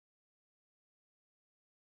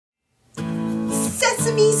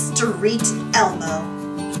Sesame Street Elmo.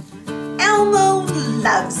 Elmo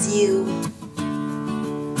loves you.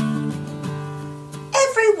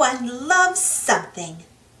 Everyone loves something.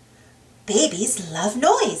 Babies love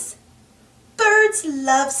noise. Birds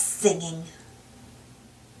love singing.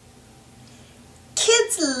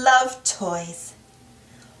 Kids love toys.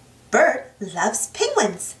 Bert loves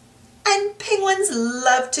penguins, and penguins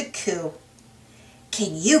love to coo.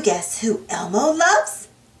 Can you guess who Elmo loves?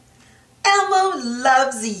 Elmo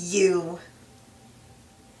loves you.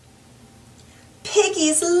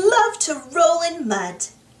 Piggies love to roll in mud.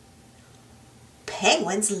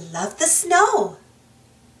 Penguins love the snow.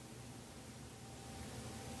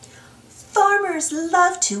 Farmers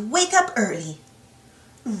love to wake up early.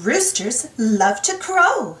 Roosters love to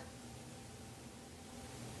crow.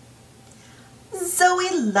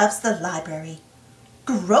 Zoe loves the library.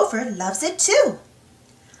 Grover loves it too.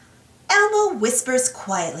 Elmo whispers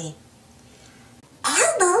quietly,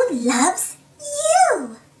 Elmo loves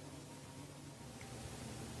you.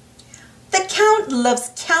 The Count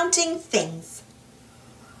loves counting things.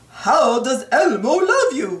 How does Elmo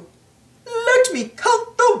love you? Let me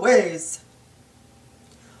count the ways.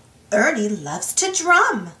 Ernie loves to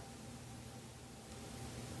drum.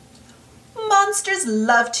 Monsters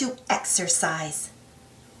love to exercise.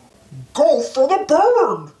 Go for the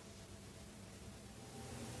burn!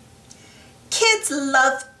 Kids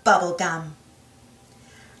love bubble gum.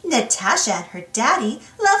 Natasha and her daddy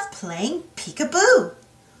love playing peekaboo.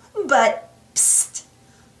 But, psst,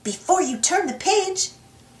 before you turn the page,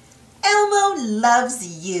 Elmo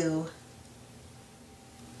loves you.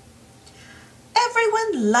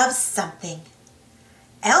 Everyone loves something.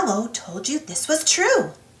 Elmo told you this was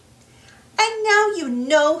true. And now you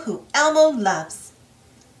know who Elmo loves.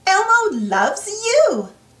 Elmo loves you.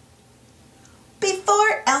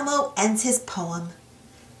 Before Elmo ends his poem,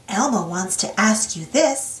 Elmo wants to ask you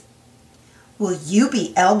this. Will you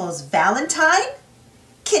be Elmo's Valentine?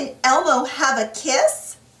 Can Elmo have a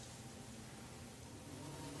kiss?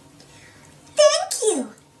 Thank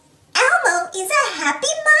you. Elmo is a happy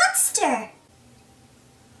monster.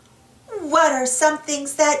 What are some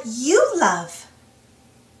things that you love?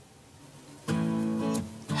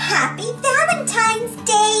 Happy Valentine's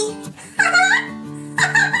Day!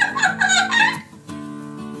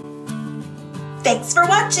 Thanks for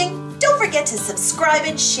watching. Don't forget to subscribe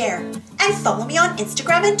and share. And follow me on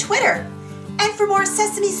Instagram and Twitter. And for more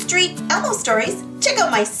Sesame Street Elmo stories, check out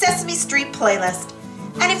my Sesame Street playlist.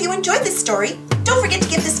 And if you enjoyed this story, don't forget to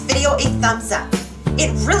give this video a thumbs up.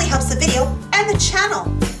 It really helps the video and the channel.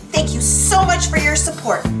 Thank you so much for your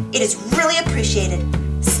support. It is really appreciated.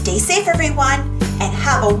 Stay safe, everyone, and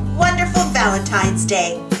have a wonderful Valentine's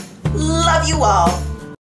Day. Love you all.